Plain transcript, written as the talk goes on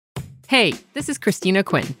Hey, this is Christina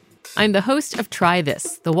Quinn. I'm the host of Try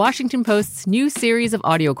This, the Washington Post's new series of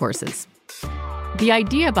audio courses. The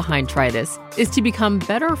idea behind Try This is to become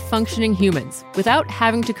better functioning humans without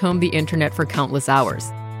having to comb the internet for countless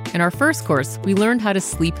hours. In our first course, we learned how to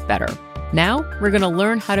sleep better. Now, we're going to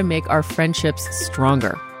learn how to make our friendships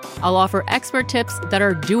stronger. I'll offer expert tips that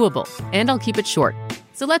are doable, and I'll keep it short.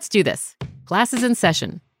 So let's do this. Class is in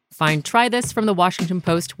session. Find Try This from the Washington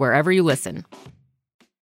Post wherever you listen.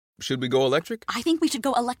 Should we go electric? I think we should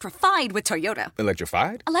go electrified with Toyota.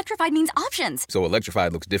 Electrified? Electrified means options. So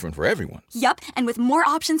electrified looks different for everyone. Yup, and with more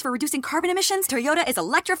options for reducing carbon emissions, Toyota is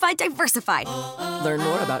electrified diversified. Learn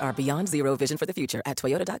more about our Beyond Zero vision for the future at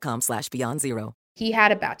toyota.com/Beyond Zero. He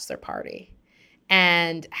had a bachelor party,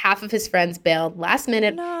 and half of his friends bailed last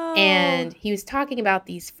minute. No. And he was talking about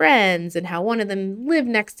these friends and how one of them lived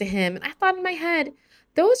next to him. And I thought in my head,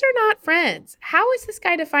 those are not friends. How is this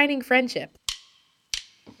guy defining friendship?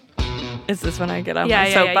 Is this when I get on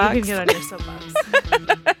my soapbox? Yeah, you can get on your soapbox.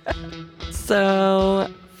 So,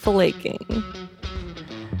 flaking.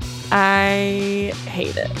 I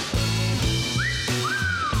hate it.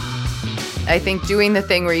 I think doing the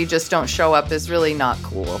thing where you just don't show up is really not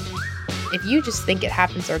cool. If you just think it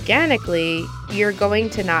happens organically, you're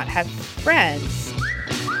going to not have friends.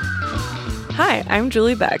 Hi, I'm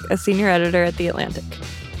Julie Beck, a senior editor at The Atlantic.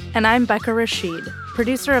 And I'm Becca Rashid,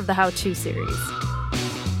 producer of the How To series.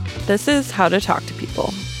 This is How to Talk to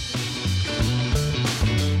People.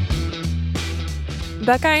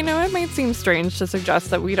 Becca, I know it might seem strange to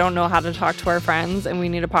suggest that we don't know how to talk to our friends and we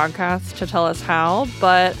need a podcast to tell us how,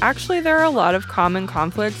 but actually there are a lot of common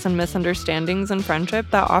conflicts and misunderstandings in friendship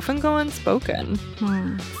that often go unspoken.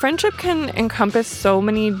 Friendship can encompass so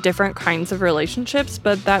many different kinds of relationships,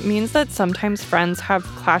 but that means that sometimes friends have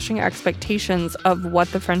clashing expectations of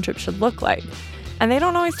what the friendship should look like. And they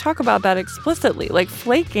don't always talk about that explicitly. Like,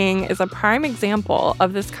 flaking is a prime example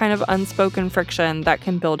of this kind of unspoken friction that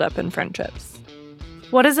can build up in friendships.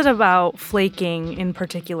 What is it about flaking in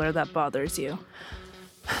particular that bothers you?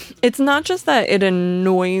 It's not just that it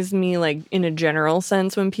annoys me, like, in a general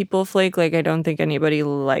sense when people flake. Like, I don't think anybody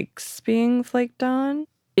likes being flaked on.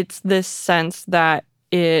 It's this sense that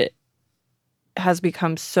it has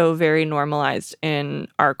become so very normalized in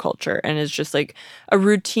our culture and is just like a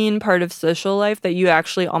routine part of social life that you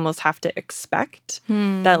actually almost have to expect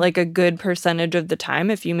that, like, a good percentage of the time,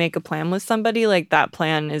 if you make a plan with somebody, like, that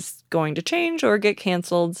plan is going to change or get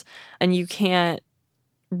canceled, and you can't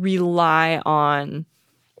rely on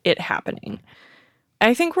it happening.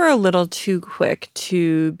 I think we're a little too quick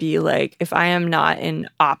to be like, if I am not in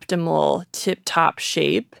optimal tip-top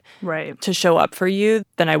shape to show up for you,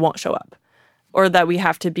 then I won't show up. Or that we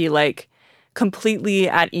have to be, like, completely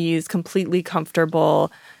at ease, completely comfortable,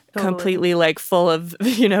 completely, like, full of,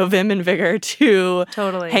 vim and vigor to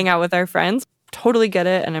hang out with our friends. Totally get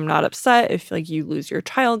it. And I'm not upset if, like, you lose your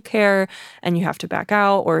childcare and you have to back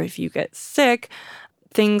out, or if you get sick.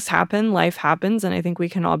 Things happen, life happens, and I think we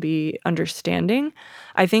can all be understanding.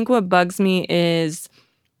 I think what bugs me is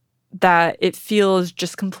that it feels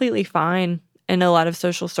just completely fine in a lot of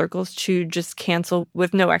social circles to just cancel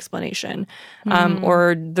with no explanation.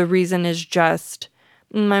 Or the reason is just,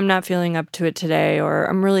 I'm not feeling up to it today, or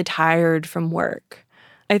I'm really tired from work.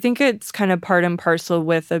 I think it's kind of part and parcel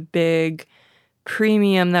with a big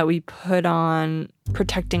premium that we put on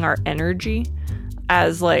protecting our energy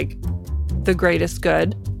as, like, the greatest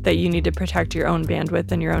good, that you need to protect your own bandwidth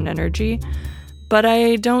and your own energy. But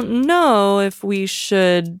I don't know if we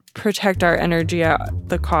should protect our energy at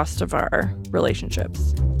the cost of our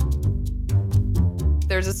relationships.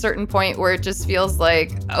 There's a certain point where it just feels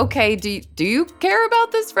like, okay, do you care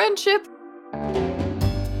about this friendship?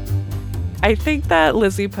 I think that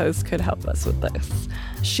Lizzie Post could help us with this.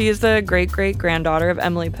 She is the great-great-granddaughter of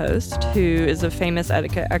Emily Post, who is a famous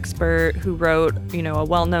etiquette expert who wrote, a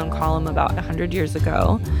well-known column about 100 years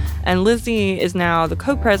ago. And Lizzie is now the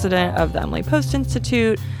co-president of the Emily Post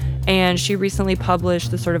Institute, and she recently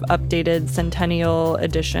published the sort of updated centennial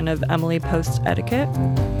edition of Emily Post Etiquette.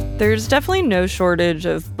 There's definitely no shortage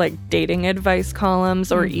of, like, dating advice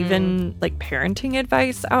columns or even, like, parenting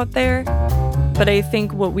advice out there. But I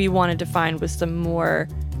think what we wanted to find was some more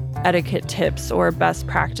etiquette tips or best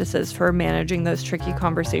practices for managing those tricky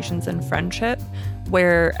conversations in friendship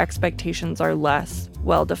where expectations are less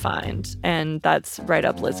well-defined. And that's right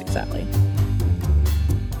up Lizzie's alley.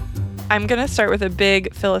 I'm going to start with a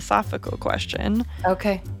big philosophical question.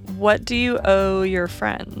 Okay. What do you owe your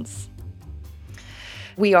friends?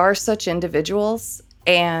 We are such individuals,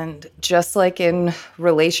 And just like in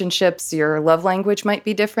relationships, your love language might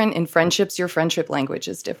be different. In friendships, your friendship language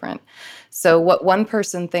is different. So what one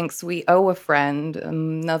person thinks we owe a friend,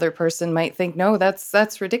 another person might think, no,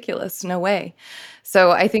 that's ridiculous. No way. So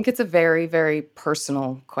I think it's a very, very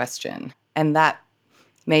personal question. And that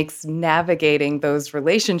makes navigating those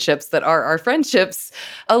relationships that are our friendships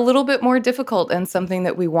a little bit more difficult, and something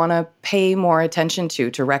that we want to pay more attention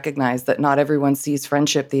to recognize that not everyone sees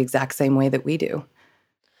friendship the exact same way that we do.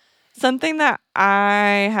 Something that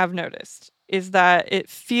I have noticed is that it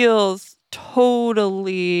feels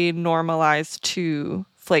totally normalized to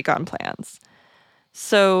flake on plans.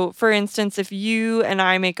 So, for instance, if you and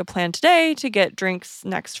I make a plan today to get drinks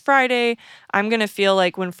next Friday, I'm going to feel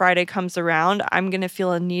like when Friday comes around, I'm going to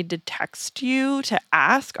feel a need to text you to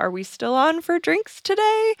ask, are we still on for drinks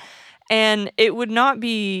today? And it would not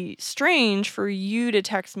be strange for you to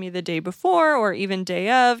text me the day before or even day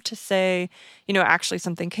of to say, actually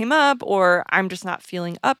something came up or I'm just not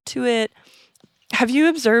feeling up to it. Have you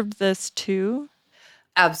observed this too?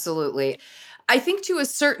 Absolutely. I think to a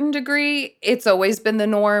certain degree, it's always been the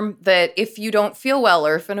norm that if you don't feel well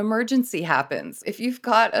or if an emergency happens, if you've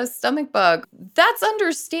got a stomach bug, that's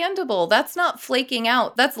understandable. That's not flaking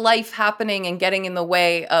out. That's life happening and getting in the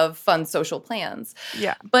way of fun social plans.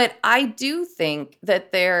 Yeah. But I do think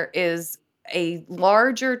that there is a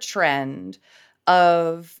larger trend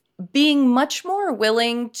of being much more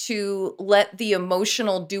willing to let the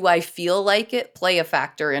emotional do I feel like it play a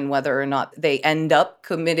factor in whether or not they end up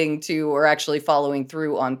committing to or actually following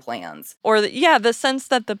through on plans. Or, the sense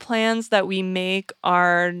that the plans that we make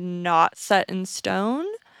are not set in stone,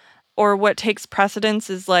 or what takes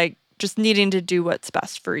precedence is like just needing to do what's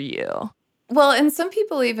best for you. Well, and some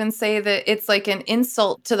people even say that it's like an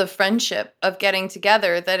insult to the friendship of getting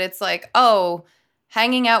together, that it's like, oh,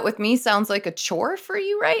 hanging out with me sounds like a chore for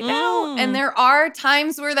you right now. And there are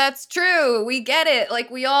times where that's true. We get it. Like,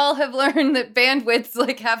 we all have learned that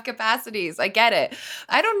bandwidths have capacities. I get it.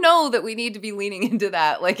 I don't know that we need to be leaning into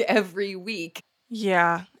that every week.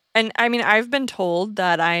 Yeah. And I mean, I've been told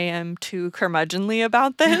that I am too curmudgeonly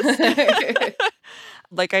about this.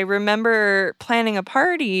 I remember planning a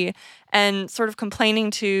party and sort of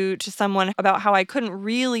complaining to someone about how I couldn't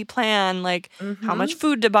really plan how much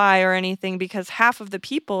food to buy or anything because half of the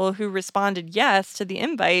people who responded yes to the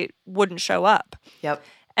invite wouldn't show up. Yep.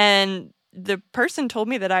 And the person told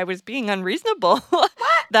me that I was being unreasonable,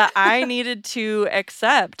 that I needed to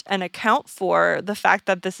accept and account for the fact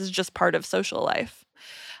that this is just part of social life.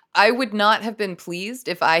 I would not have been pleased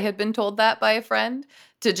if I had been told that by a friend,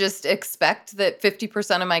 to just expect that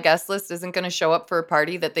 50% of my guest list isn't going to show up for a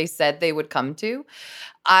party that they said they would come to.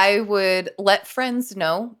 I would let friends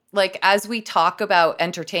know, as we talk about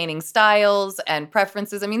entertaining styles and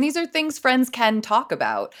preferences, I mean, these are things friends can talk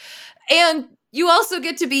about. And you also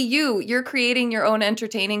get to be you. You're creating your own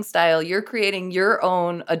entertaining style. You're creating your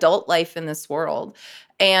own adult life in this world.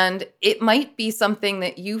 And it might be something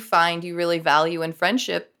that you find you really value in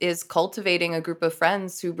friendship is cultivating a group of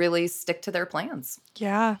friends who really stick to their plans.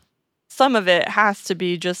 Yeah. Some of it has to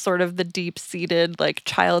be just sort of the deep-seated,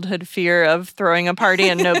 childhood fear of throwing a party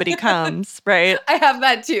and nobody comes, right? I have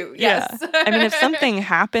that too, yes. Yeah. I mean, if something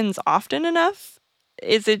happens often enough,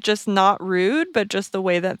 is it just not rude, but just the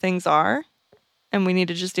way that things are? And we need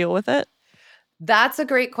to just deal with it? That's a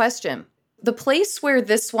great question. The place where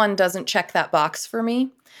this one doesn't check that box for me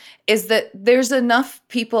is that there's enough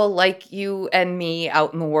people like you and me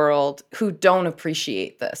out in the world who don't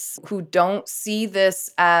appreciate this, who don't see this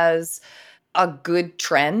as a good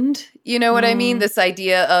trend. You know what I mean? This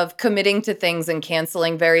idea of committing to things and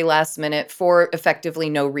canceling very last minute for effectively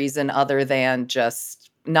no reason other than just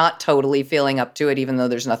not totally feeling up to it, even though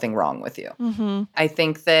there's nothing wrong with you. Mm-hmm. I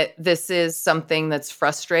think that this is something that's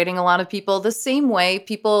frustrating a lot of people. The same way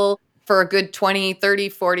people for a good 20, 30,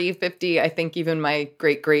 40, 50, I think even my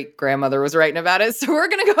great-great-grandmother was writing about it. So we're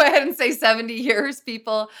going to go ahead and say 70 years.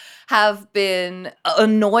 People have been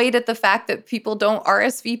annoyed at the fact that people don't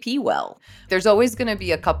RSVP well. There's always going to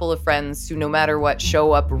be a couple of friends who, no matter what,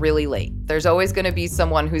 show up really late. There's always going to be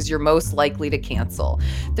someone who's you're most likely to cancel.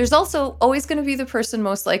 There's also always going to be the person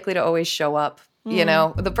most likely to always show up. You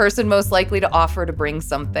know, the person most likely to offer to bring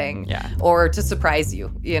something or to surprise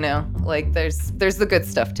you, there's the good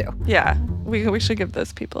stuff too. Yeah, we should give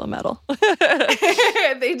those people a medal.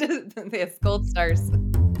 They have gold stars.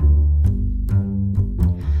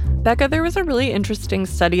 Becca, there was a really interesting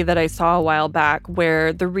study that I saw a while back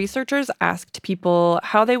where the researchers asked people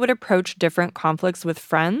how they would approach different conflicts with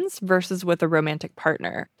friends versus with a romantic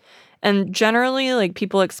partner. And generally,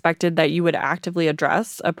 people expected that you would actively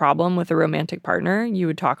address a problem with a romantic partner. You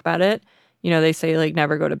would talk about it. They say,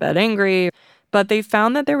 never go to bed angry. But they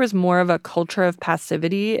found that there was more of a culture of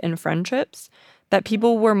passivity in friendships, that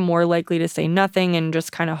people were more likely to say nothing and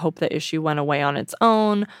just kind of hope the issue went away on its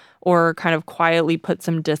own, or kind of quietly put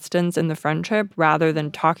some distance in the friendship rather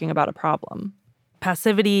than talking about a problem.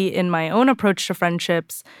 Passivity in my own approach to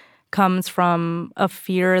friendships comes from a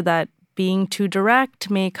fear that being too direct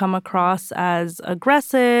may come across as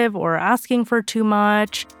aggressive or asking for too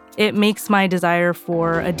much. It makes my desire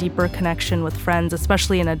for a deeper connection with friends,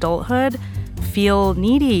 especially in adulthood, feel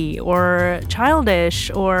needy or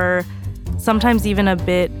childish or sometimes even a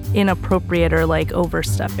bit inappropriate or like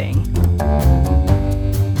overstepping.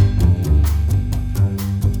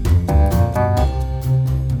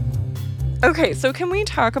 Okay, so can we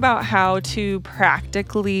talk about how to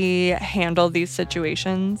practically handle these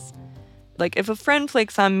situations? Like, if a friend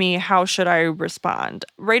flakes on me, how should I respond?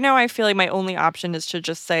 Right now, I feel like my only option is to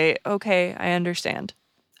just say, okay, I understand.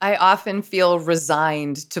 I often feel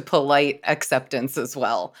resigned to polite acceptance as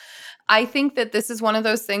well. I think that this is one of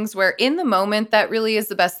those things where in the moment, that really is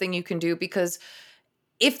the best thing you can do, because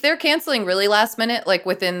if they're canceling really last minute, like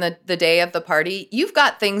within the day of the party, you've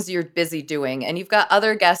got things you're busy doing and you've got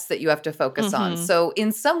other guests that you have to focus on. So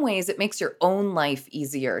in some ways, it makes your own life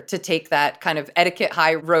easier to take that kind of etiquette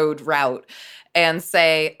high road route and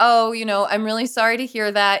say, oh, I'm really sorry to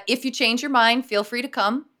hear that. If you change your mind, feel free to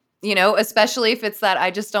come. Especially if it's that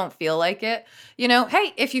I just don't feel like it.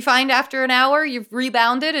 Hey, if you find after an hour you've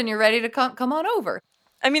rebounded and you're ready to come on over.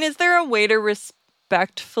 I mean, is there a way to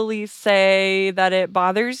respectfully say that it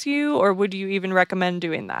bothers you, or would you even recommend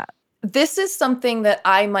doing that? This is something that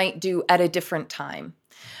I might do at a different time.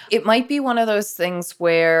 It might be one of those things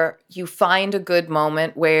where you find a good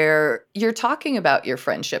moment where you're talking about your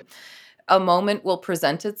friendship. A moment will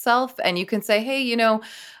present itself and you can say, hey,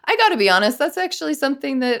 I got to be honest, that's actually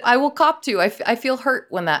something that I will cop to. I feel hurt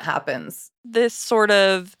when that happens. This sort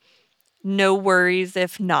of no worries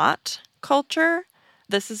if not culture.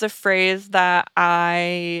 This is a phrase that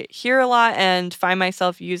I hear a lot and find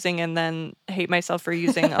myself using and then hate myself for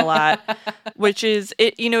using a lot, which is,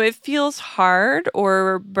 it feels hard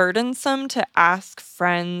or burdensome to ask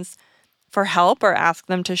friends for help or ask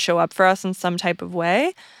them to show up for us in some type of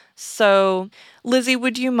way. So, Lizzie,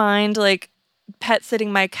 would you mind pet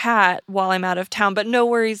sitting my cat while I'm out of town, but no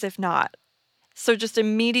worries if not? So just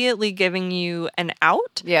immediately giving you an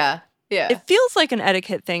out. Yeah. It feels like an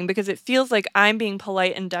etiquette thing because it feels like I'm being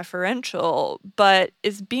polite and deferential, but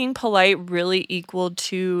is being polite really equal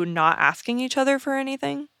to not asking each other for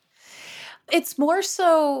anything? It's more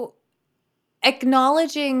so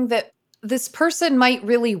acknowledging that this person might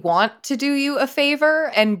really want to do you a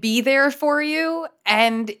favor and be there for you,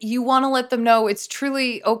 and you want to let them know it's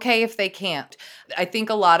truly okay if they can't. I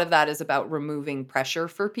think a lot of that is about removing pressure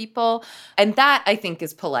for people, and that I think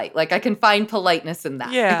is polite. I can find politeness in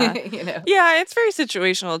that. Yeah. Yeah, it's very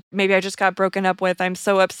situational. Maybe I just got broken up with. I'm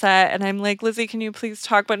so upset, and I'm like, Lizzie, can you please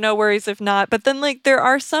talk? But no worries if not. But then there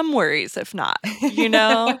are some worries if not,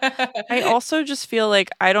 I also just feel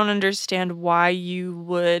like I don't understand why you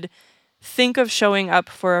would think of showing up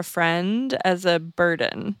for a friend as a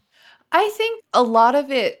burden. I think a lot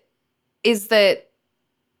of it is that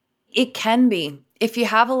it can be. If you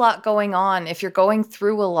have a lot going on, if you're going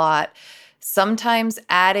through a lot, sometimes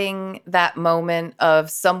adding that moment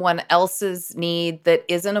of someone else's need that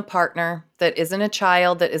isn't a partner, that isn't a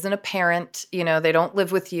child, that isn't a parent, they don't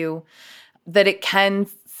live with you, that it can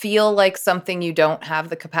feel like something you don't have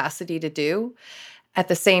the capacity to do. At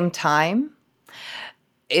the same time,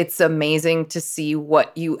 it's amazing to see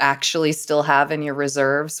what you actually still have in your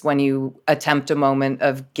reserves when you attempt a moment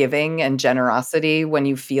of giving and generosity when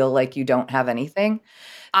you feel like you don't have anything.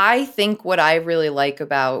 I think what I really like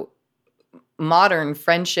about modern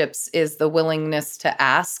friendships is the willingness to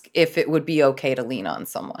ask if it would be okay to lean on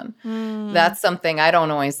someone. That's something I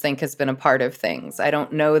don't always think has been a part of things. I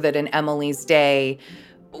don't know that in Emily's day,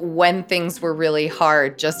 when things were really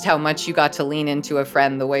hard, just how much you got to lean into a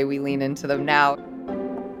friend the way we lean into them now.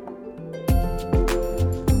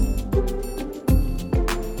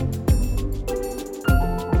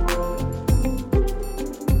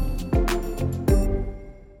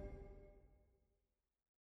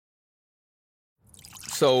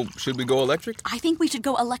 So, should we go electric? I think we should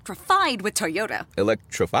go electrified with Toyota.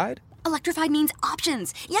 Electrified? Electrified means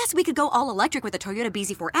options. Yes, we could go all electric with the Toyota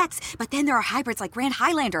BZ4X, but then there are hybrids like Grand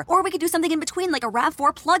Highlander, or we could do something in between like a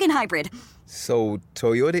RAV4 plug-in hybrid. So,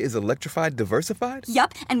 Toyota is electrified diversified?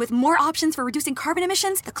 Yup, and with more options for reducing carbon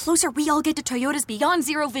emissions, the closer we all get to Toyota's Beyond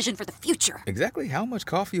Zero vision for the future. Exactly how much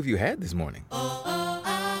coffee have you had this morning?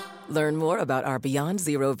 Learn more about our Beyond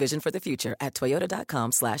Zero vision for the future at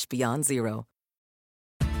toyota.com/beyond zero.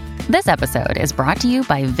 This episode is brought to you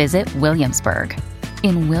by Visit Williamsburg.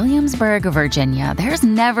 In Williamsburg, Virginia, there's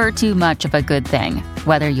never too much of a good thing.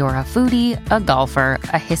 Whether you're a foodie, a golfer,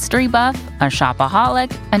 a history buff, a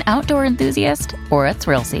shopaholic, an outdoor enthusiast, or a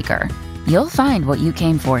thrill seeker, you'll find what you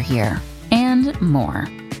came for here and more.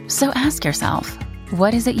 So ask yourself,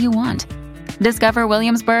 what is it you want? Discover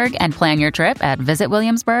Williamsburg and plan your trip at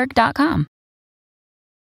visitwilliamsburg.com.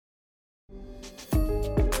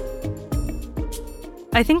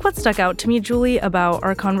 I think what stuck out to me, Julie, about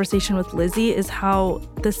our conversation with Lizzie is how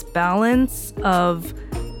this balance of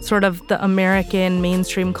sort of the American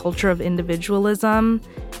mainstream culture of individualism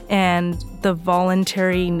and the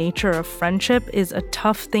voluntary nature of friendship is a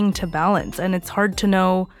tough thing to balance. And it's hard to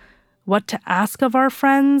know what to ask of our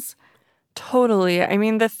friends. Totally. I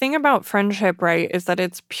mean, the thing about friendship, right, is that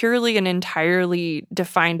it's purely and entirely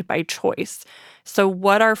defined by choice. So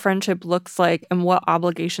what our friendship looks like and what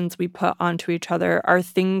obligations we put onto each other are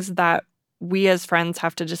things that we as friends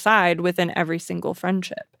have to decide within every single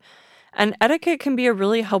friendship. And etiquette can be a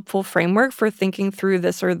really helpful framework for thinking through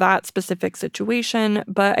this or that specific situation,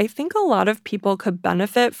 but I think a lot of people could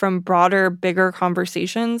benefit from broader, bigger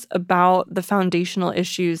conversations about the foundational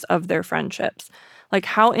issues of their friendships. Like,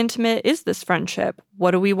 how intimate is this friendship?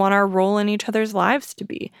 What do we want our role in each other's lives to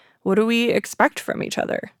be? What do we expect from each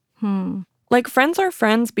other? Like, friends are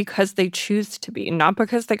friends because they choose to be, not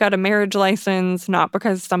because they got a marriage license, not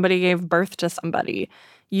because somebody gave birth to somebody.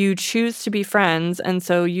 You choose to be friends, and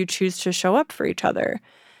so you choose to show up for each other.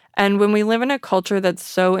 And when we live in a culture that's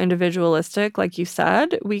so individualistic, like you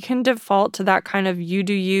said, we can default to that kind of you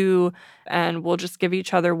do you, and we'll just give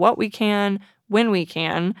each other what we can, when we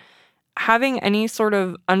can. Having any sort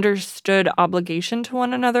of understood obligation to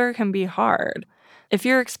one another can be hard. If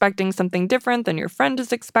you're expecting something different than your friend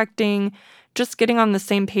is expecting, just getting on the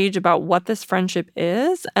same page about what this friendship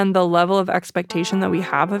is and the level of expectation that we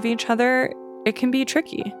have of each other, it can be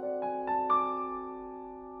tricky.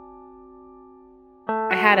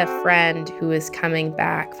 I had a friend who was coming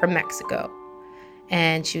back from Mexico,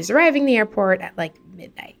 and she was arriving at the airport at like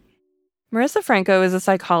midnight. Marissa Franco is a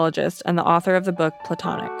psychologist and the author of the book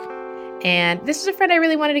Platonic. And this is a friend I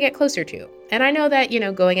really wanted to get closer to. And I know that,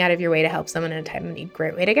 going out of your way to help someone in a time of need,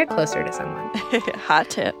 great way to get closer to someone. Hot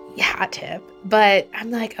tip. Yeah, hot tip. But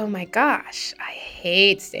I'm like, oh my gosh, I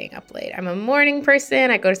hate staying up late. I'm a morning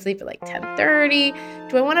person. I go to sleep at like 10:30.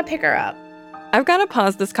 Do I want to pick her up? I've got to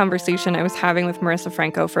pause this conversation I was having with Marissa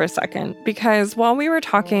Franco for a second, because while we were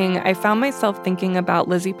talking, I found myself thinking about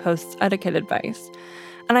Lizzie Post's etiquette advice.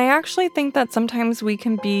 And I actually think that sometimes we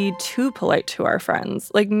can be too polite to our friends.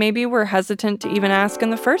 Like, maybe we're hesitant to even ask in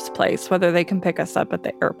the first place whether they can pick us up at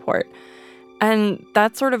the airport. And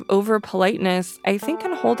that sort of over-politeness, I think,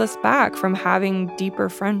 can hold us back from having deeper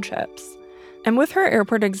friendships. And with her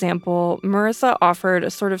airport example, Marissa offered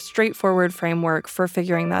a sort of straightforward framework for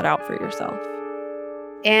figuring that out for yourself.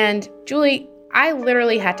 And Julie, I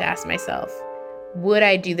literally had to ask myself, would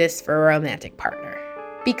I do this for a romantic partner?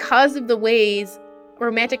 Because of the ways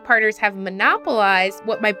romantic partners have monopolized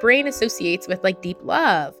what my brain associates with like deep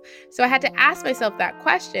love. So I had to ask myself that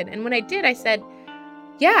question. And when I did, I said,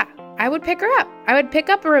 yeah, I would pick her up. I would pick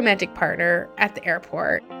up a romantic partner at the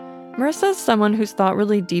airport. Marissa is someone who's thought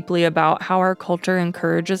really deeply about how our culture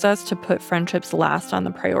encourages us to put friendships last on the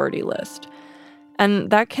priority list. And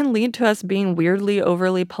that can lead to us being weirdly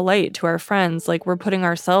overly polite to our friends, like we're putting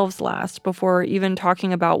ourselves last before even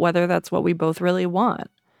talking about whether that's what we both really want.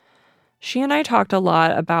 She and I talked a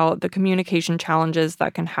lot about the communication challenges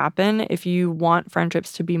that can happen if you want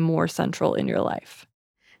friendships to be more central in your life.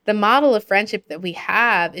 The model of friendship that we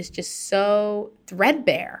have is just so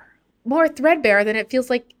threadbare, more threadbare than it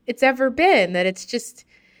feels like it's ever been, that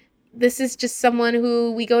this is just someone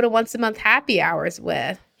who we go to once a month happy hours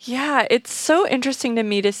with. Yeah, it's so interesting to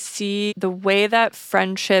me to see the way that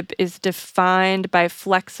friendship is defined by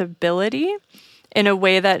flexibility in a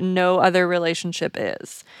way that no other relationship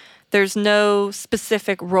is. There's no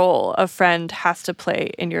specific role a friend has to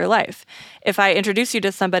play in your life. If I introduce you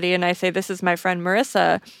to somebody and I say, this is my friend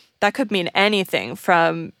Marissa, that could mean anything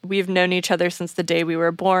from we've known each other since the day we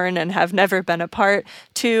were born and have never been apart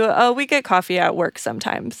to, oh, we get coffee at work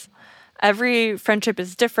sometimes. Every friendship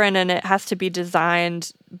is different and it has to be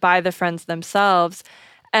designed by the friends themselves.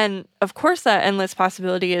 And of course, that endless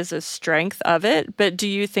possibility is a strength of it. But do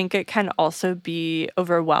you think it can also be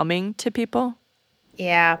overwhelming to people?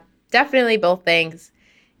 Yeah. Definitely both things.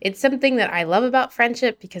 It's something that I love about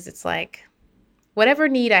friendship because it's like whatever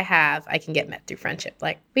need I have, I can get met through friendship.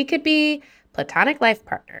 Like we could be platonic life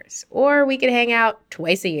partners or we could hang out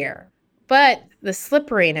twice a year. But the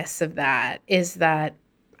slipperiness of that is that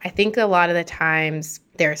I think a lot of the times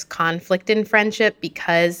there's conflict in friendship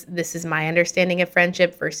because this is my understanding of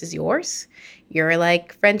friendship versus yours. You're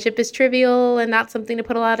like, friendship is trivial and not something to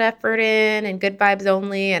put a lot of effort in and good vibes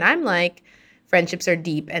only. And I'm like, friendships are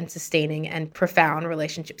deep and sustaining and profound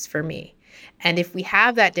relationships for me. And if we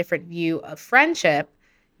have that different view of friendship,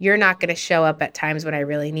 you're not going to show up at times when I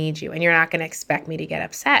really need you. And you're not going to expect me to get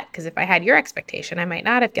upset. Because if I had your expectation, I might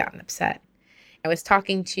not have gotten upset. I was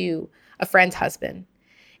talking to a friend's husband,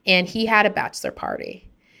 and he had a bachelor party.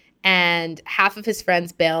 And half of his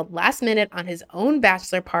friends bailed last minute on his own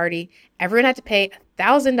bachelor party. Everyone had to pay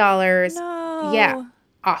 $1,000. No. Yeah,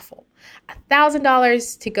 awful.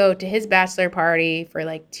 $1,000 to go to his bachelor party for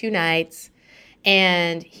like 2 nights.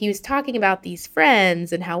 And he was talking about these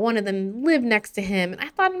friends and how one of them lived next to him. And I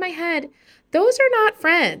thought in my head, those are not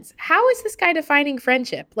friends. How is this guy defining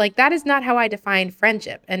friendship? Like, that is not how I define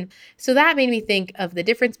friendship. And so that made me think of the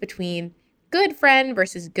difference between good friend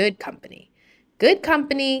versus good company. Good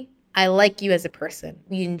company, I like you as a person.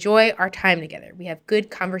 We enjoy our time together. We have good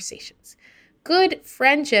conversations. Good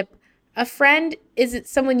friendship, a friend is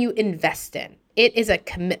someone you invest in. It is a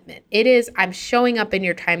commitment. It is, I'm showing up in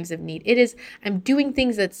your times of need. It is, I'm doing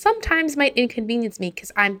things that sometimes might inconvenience me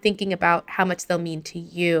because I'm thinking about how much they'll mean to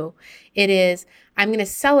you. It is, I'm going to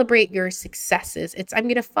celebrate your successes. It's, I'm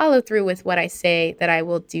going to follow through with what I say that I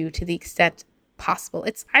will do to the extent possible.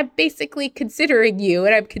 It's, I'm basically considering you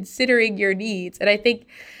and I'm considering your needs. And I think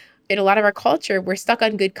in a lot of our culture, we're stuck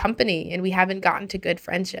on good company and we haven't gotten to good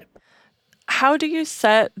friendship. How do you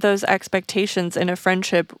set those expectations in a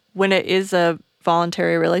friendship when it is a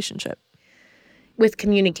voluntary relationship? With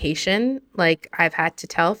communication, like I've had to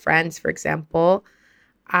tell friends, for example,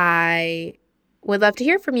 I would love to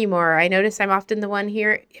hear from you more. I notice I'm often the one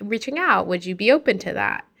here reaching out. Would you be open to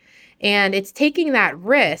that? And it's taking that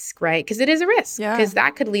risk, right? Because it is a risk. Because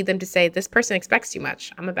that could lead them to say, this person expects too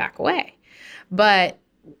much. I'm going to back away. But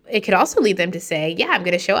it could also lead them to say, yeah, I'm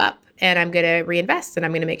going to show up and I'm going to reinvest and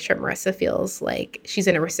I'm going to make sure Marissa feels like she's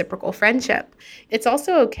in a reciprocal friendship. It's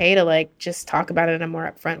also okay to like just talk about it in a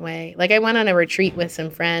more upfront way. Like I went on a retreat with some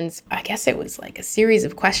friends. I guess it was like a series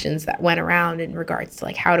of questions that went around in regards to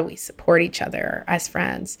like, how do we support each other as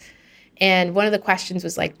friends? And one of the questions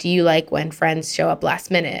was like, do you like when friends show up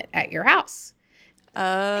last minute at your house?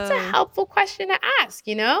 It's a helpful question to ask,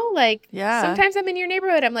 you know? Like sometimes I'm in your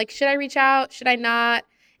neighborhood. I'm like, should I reach out? Should I not?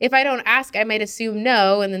 If I don't ask, I might assume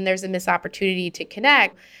no, and then there's a missed opportunity to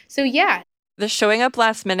connect. So yeah. The showing up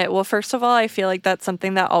last minute, well, first of all, I feel like that's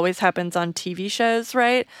something that always happens on TV shows,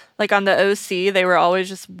 right? Like on the OC, they were always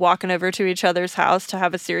just walking over to each other's house to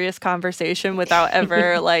have a serious conversation without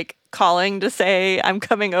ever like calling to say, I'm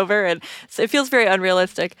coming over. And so it feels very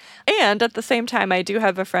unrealistic. And at the same time, I do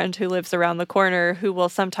have a friend who lives around the corner who will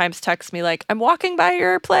sometimes text me like, I'm walking by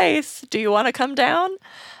your place. Do you want to come down?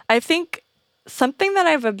 I think something that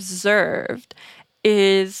I've observed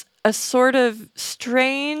is a sort of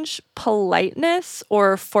strange politeness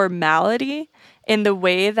or formality in the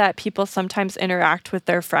way that people sometimes interact with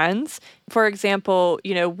their friends. For example,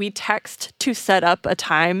 you know, we text to set up a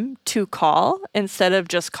time to call instead of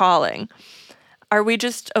just calling. Are we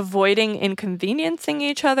just avoiding inconveniencing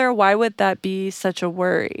each other? Why would that be such a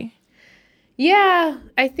worry? Yeah,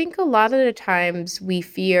 I think a lot of the times we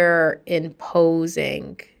fear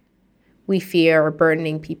imposing. We fear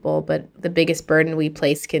burdening people, but the biggest burden we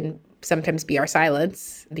place can sometimes be our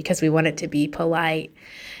silence because we want it to be polite.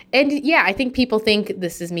 And yeah, I think people think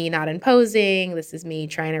this is me not imposing, this is me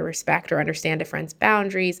trying to respect or understand a friend's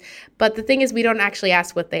boundaries. But the thing is, we don't actually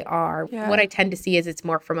ask what they are. Yeah. What I tend to see is it's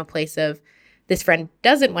more from a place of this friend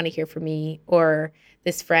doesn't want to hear from me, or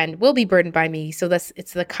this friend will be burdened by me. So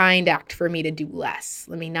it's the kind act for me to do less.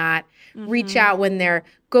 Let me not reach out when they're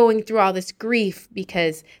going through all this grief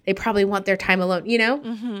because they probably want their time alone, you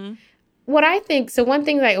know? What I think, so one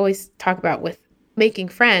thing that I always talk about with making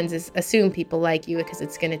friends is assume people like you because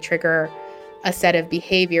it's going to trigger a set of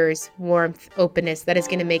behaviors, warmth, openness, that is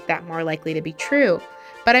going to make that more likely to be true.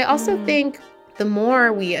 But I also think the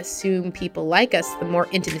more we assume people like us, the more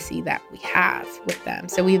intimacy that we have with them.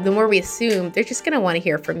 So the more we assume, they're just going to want to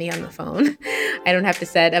hear from me on the phone. I don't have to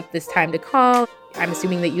set up this time to call. I'm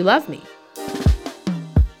assuming that you love me.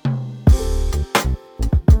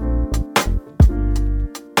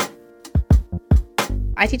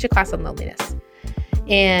 I teach a class on loneliness.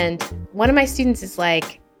 And one of my students is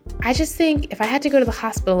like, I just think if I had to go to the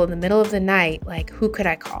hospital in the middle of the night, like, who could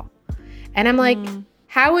I call? And I'm like,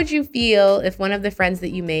 how would you feel if one of the friends that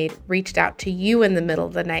you made reached out to you in the middle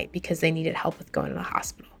of the night because they needed help with going to the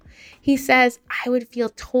hospital? He says, I would feel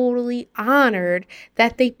totally honored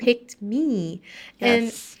that they picked me.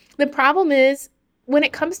 Yes. And the problem is, when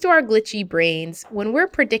it comes to our glitchy brains, when we're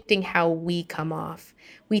predicting how we come off,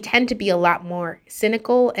 we tend to be a lot more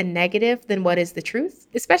cynical and negative than what is the truth,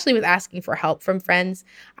 especially with asking for help from friends.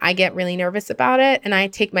 I get really nervous about it, and I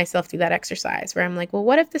take myself through that exercise where I'm like, well,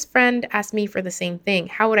 what if this friend asked me for the same thing?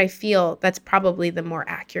 How would I feel? That's probably the more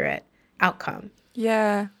accurate outcome.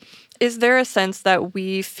 Yeah. Is there a sense that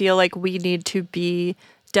we feel like we need to be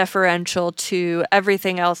deferential to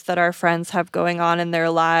everything else that our friends have going on in their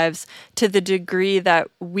lives to the degree that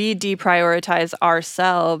we deprioritize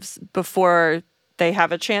ourselves before they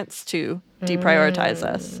have a chance to deprioritize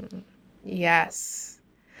us? Yes.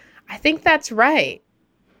 I think that's right.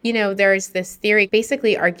 You know, there's this theory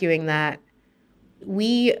basically arguing that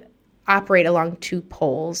we operate along two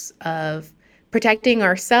poles of protecting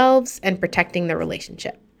ourselves and protecting the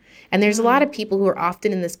relationship. And there's a lot of people who are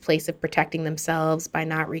often in this place of protecting themselves by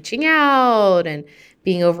not reaching out and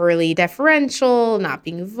being overly deferential, not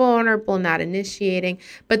being vulnerable, not initiating.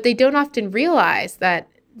 But they don't often realize that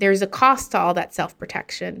there's a cost to all that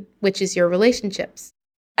self-protection, which is your relationships.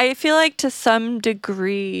 I feel like to some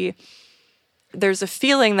degree, there's a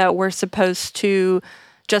feeling that we're supposed to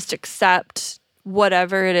just accept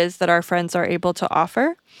whatever it is that our friends are able to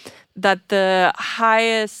offer, that the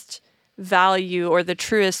highest value or the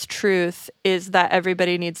truest truth is that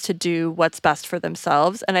everybody needs to do what's best for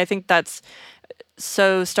themselves. And I think that's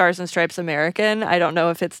so Stars and Stripes American. I don't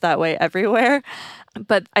know if it's that way everywhere,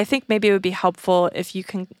 but I think maybe it would be helpful if you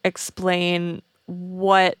can explain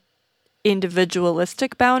what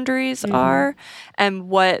individualistic boundaries are and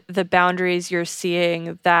what the boundaries you're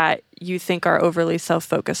seeing that you think are overly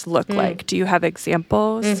self-focused look like. Do you have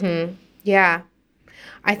examples? Yeah.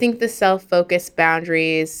 I think the self-focused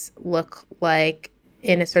boundaries look like,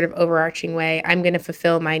 in a sort of overarching way, I'm going to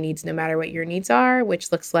fulfill my needs no matter what your needs are,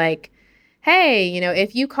 which looks like, hey, you know,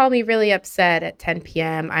 if you call me really upset at 10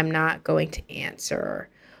 p.m., I'm not going to answer.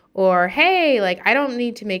 Or, hey, like, I don't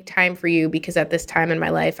need to make time for you because at this time in my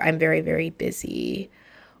life, I'm very, very busy.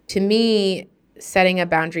 To me, setting a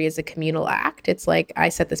boundary is a communal act. It's like I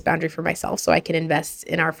set this boundary for myself so I can invest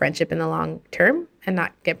in our friendship in the long term and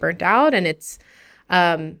not get burnt out. And it's,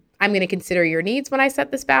 I'm going to consider your needs when I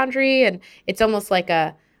set this boundary. And it's almost like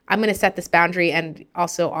I'm going to set this boundary and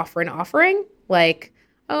also offer an offering. Like,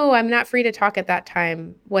 oh, I'm not free to talk at that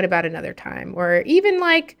time. What about another time? Or even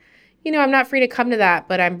like, you know, I'm not free to come to that,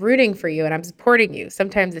 but I'm rooting for you and I'm supporting you.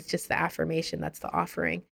 Sometimes it's just the affirmation that's the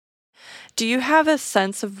offering. Do you have a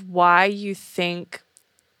sense of why you think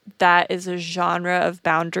that is a genre of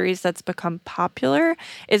boundaries that's become popular?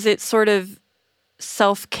 Is it sort of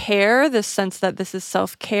self-care, the sense that this is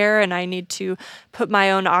self-care and I need to put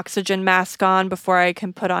my own oxygen mask on before I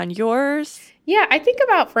can put on yours? Yeah, I think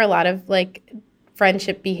about for a lot of like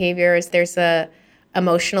friendship behaviors, there's a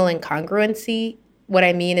emotional incongruency. What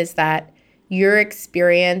I mean is that your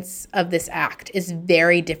experience of this act is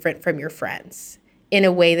very different from your friends in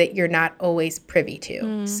a way that you're not always privy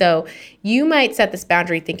to. So you might set this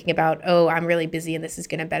boundary thinking about, oh, I'm really busy and this is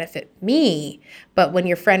going to benefit me. But when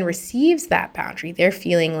your friend receives that boundary, they're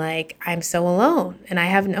feeling like, I'm so alone and I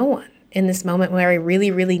have no one in this moment where I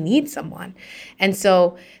really, really need someone. And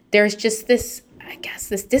so there's just this, I guess,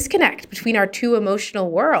 this disconnect between our two emotional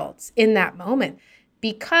worlds in that moment.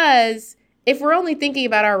 Because if we're only thinking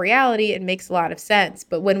about our reality, it makes a lot of sense.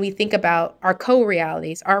 But when we think about our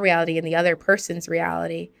co-realities, our reality and the other person's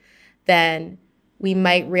reality, then we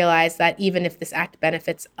might realize that even if this act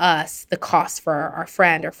benefits us, the costs for our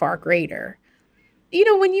friend are far greater. You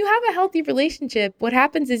know, when you have a healthy relationship, what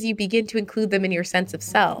happens is you begin to include them in your sense of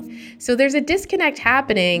self. So there's a disconnect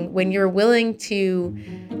happening when you're willing to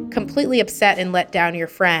completely upset and let down your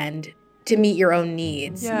friend to meet your own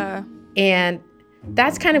needs. Yeah. And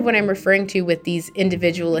that's kind of what I'm referring to with these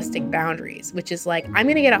individualistic boundaries, which is like, I'm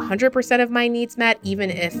going to get 100% of my needs met,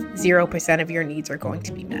 even if 0% of your needs are going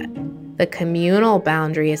to be met. The communal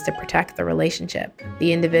boundary is to protect the relationship.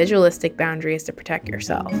 The individualistic boundary is to protect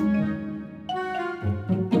yourself.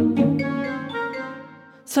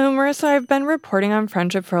 So, Marissa, I've been reporting on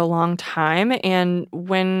friendship for a long time, and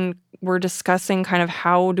when we're discussing kind of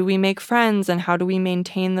how do we make friends and how do we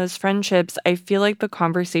maintain those friendships, I feel like the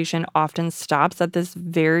conversation often stops at this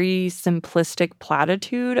very simplistic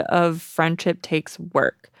platitude of friendship takes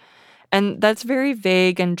work. And that's very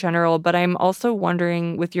vague and general, but I'm also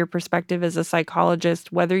wondering, with your perspective as a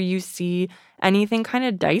psychologist, whether you see anything kind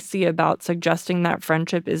of dicey about suggesting that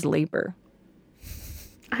friendship is labor.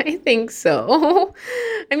 I think so.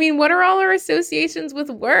 I mean, what are all our associations with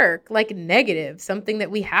work? Like negative, something that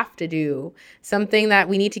we have to do, something that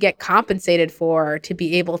we need to get compensated for to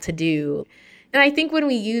be able to do. And I think when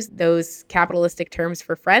we use those capitalistic terms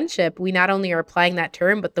for friendship, we not only are applying that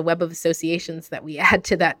term, but the web of associations that we add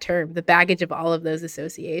to that term, the baggage of all of those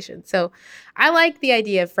associations. So I like the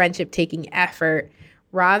idea of friendship taking effort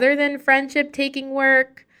rather than friendship taking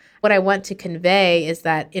work. What I want to convey is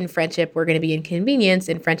that in friendship, we're going to be inconvenienced.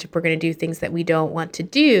 In friendship, we're going to do things that we don't want to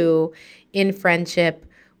do. In friendship,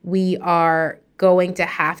 we are going to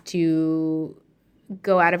have to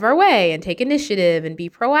go out of our way and take initiative and be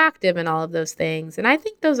proactive and all of those things. And I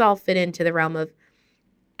think those all fit into the realm of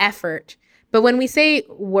effort. But when we say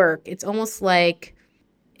work, it's almost like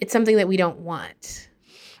it's something that we don't want.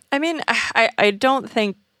 I mean, I don't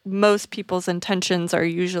think most people's intentions are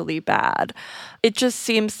usually bad. It just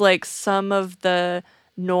seems like some of the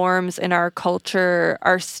norms in our culture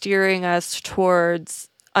are steering us towards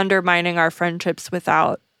undermining our friendships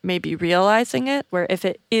without maybe realizing it, where if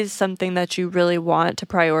it is something that you really want to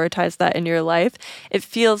prioritize that in your life, it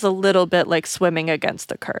feels a little bit like swimming against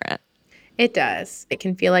the current. It does. It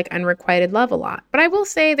can feel like unrequited love a lot. But I will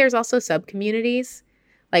say there's also sub-communities,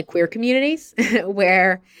 like queer communities,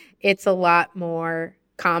 where it's a lot more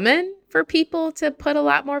common for people to put a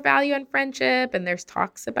lot more value on friendship. And there's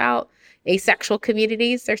talks about asexual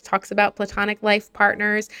communities. There's talks about platonic life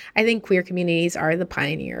partners. I think queer communities are the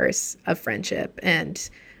pioneers of friendship and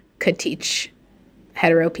could teach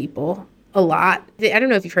hetero people a lot. I don't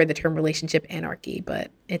know if you've heard the term relationship anarchy,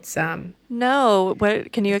 but it's No,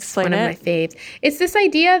 what can you explain one of my faves. It's this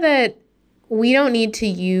idea that we don't need to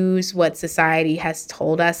use what society has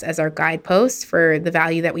told us as our guideposts for the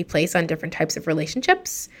value that we place on different types of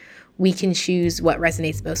relationships. We can choose what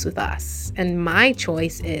resonates most with us. And my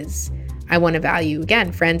choice is I want to value,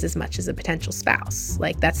 again, friends as much as a potential spouse.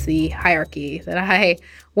 Like that's the hierarchy that I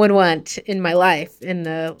would want in my life in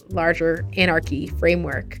the larger anarchy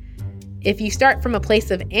framework. If you start from a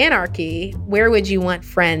place of anarchy, where would you want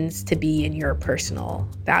friends to be in your personal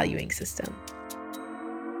valuing system?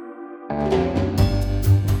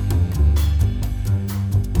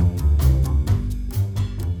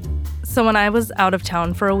 So when I was out of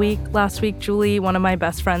town for a week last week, Julie, one of my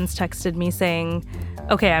best friends, texted me saying,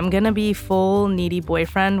 okay, I'm going to be full needy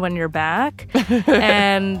boyfriend when you're back.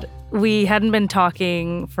 And we hadn't been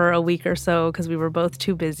talking for a week or so because we were both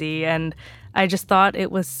too busy. And I just thought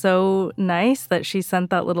it was so nice that she sent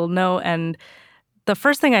that little note. And the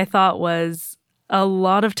first thing I thought was a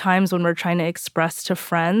lot of times when we're trying to express to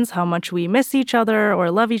friends how much we miss each other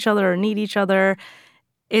or love each other or need each other,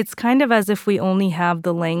 it's kind of as if we only have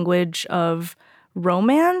the language of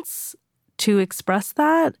romance to express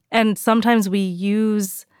that. And sometimes we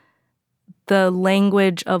use the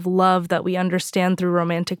language of love that we understand through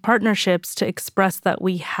romantic partnerships to express that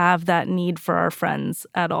we have that need for our friends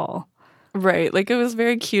at all. Right. Like, it was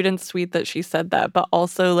very cute and sweet that she said that, but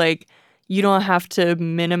also, like, you don't have to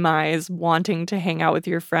minimize wanting to hang out with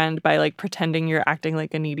your friend by, like, pretending you're acting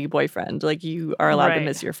like a needy boyfriend. Like, you are allowed to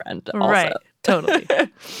miss your friend also. Right. Totally.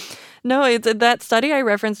 No, it's that study I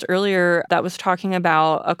referenced earlier that was talking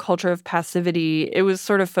about a culture of passivity. It was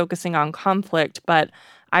sort of focusing on conflict, but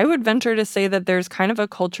I would venture to say that there's kind of a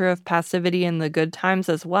culture of passivity in the good times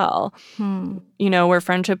as well. You know, where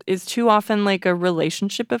friendship is too often like a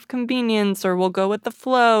relationship of convenience, or we'll go with the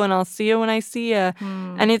flow and I'll see you when I see you.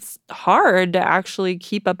 And it's hard to actually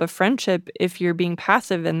keep up a friendship if you're being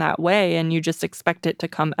passive in that way and you just expect it to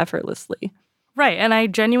come effortlessly. Right. And I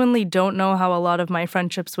genuinely don't know how a lot of my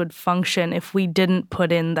friendships would function if we didn't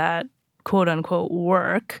put in that quote unquote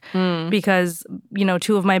work, because, you know,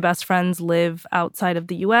 two of my best friends live outside of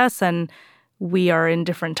the US and we are in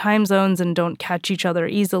different time zones and don't catch each other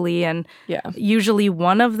easily. And usually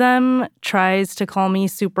one of them tries to call me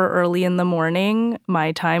super early in the morning,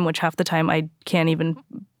 my time, which half the time I can't even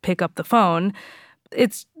pick up the phone.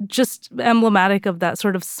 It's just emblematic of that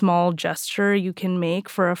sort of small gesture you can make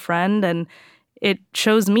for a friend. And it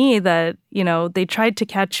shows me that, you know, they tried to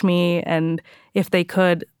catch me, and if they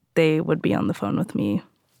could, they would be on the phone with me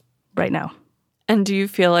right now. And do you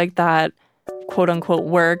feel like that quote unquote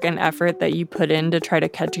work and effort that you put in to try to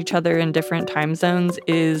catch each other in different time zones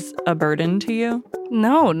is a burden to you?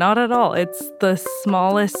 No, not at all. It's the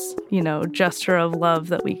smallest, you know, gesture of love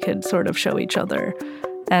that we could sort of show each other,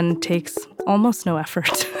 and takes almost no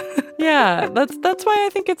effort. Yeah, that's why I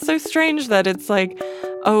think it's so strange that it's like,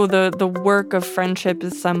 oh, the work of friendship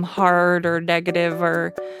is some hard or negative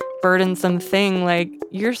or burdensome thing. Like,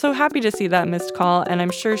 you're so happy to see that missed call, and I'm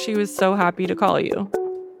sure she was so happy to call you.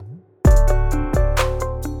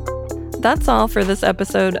 That's all for this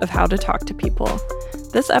episode of How to Talk to People.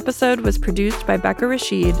 This episode was produced by Becca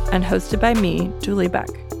Rashid and hosted by me, Julie Beck.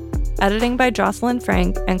 Editing by Jocelyn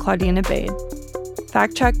Frank and Claudina Bade.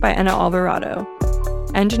 Fact check by Anna Alvarado.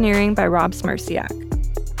 Engineering by Rob Smirciak.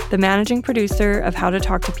 The managing producer of How to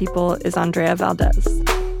Talk to People is Andrea Valdez.